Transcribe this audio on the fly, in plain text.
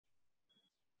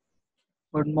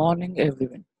Good morning,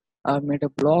 everyone. I've made a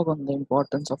blog on the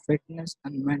importance of fitness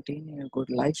and maintaining a good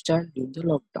lifestyle during the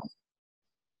lockdown.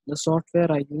 The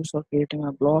software I use for creating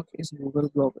my blog is Google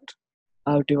Blogger.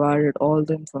 I've divided all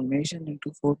the information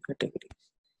into four categories.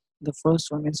 The first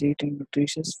one is eating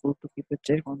nutritious food to keep a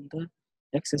check on the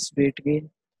excess weight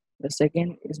gain. The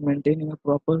second is maintaining a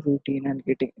proper routine and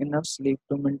getting enough sleep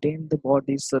to maintain the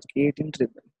body's circadian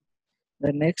rhythm.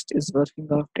 The next is working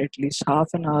out at least half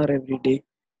an hour every day,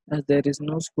 as there is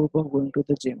no scope of going to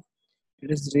the gym.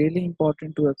 It is really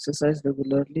important to exercise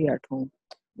regularly at home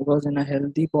because in a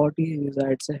healthy body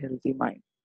resides a healthy mind.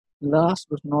 Last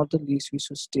but not the least, we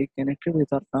should stay connected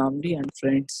with our family and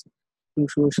friends through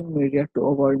social media to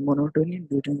avoid monotony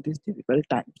during these difficult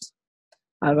times.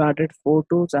 I've added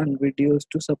photos and videos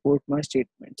to support my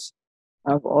statements.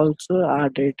 I've also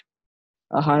added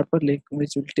a hyperlink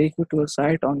which will take you to a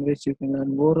site on which you can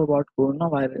learn more about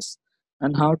coronavirus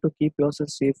and how to keep yourself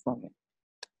safe from it.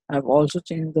 I've also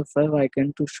changed the five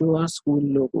icon to show our school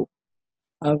logo.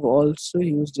 I've also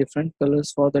used different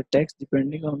colors for the text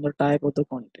depending on the type of the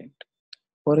content.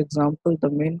 For example, the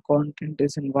main content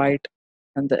is in white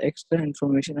and the extra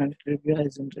information and trivia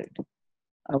is in red.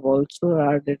 I've also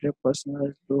added a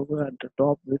personalized logo at the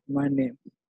top with my name.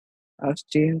 I've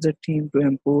changed the theme to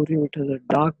Emporio. It has a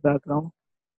dark background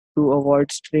to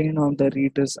avoid strain on the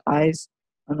reader's eyes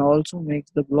and also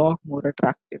makes the blog more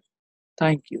attractive.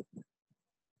 Thank you.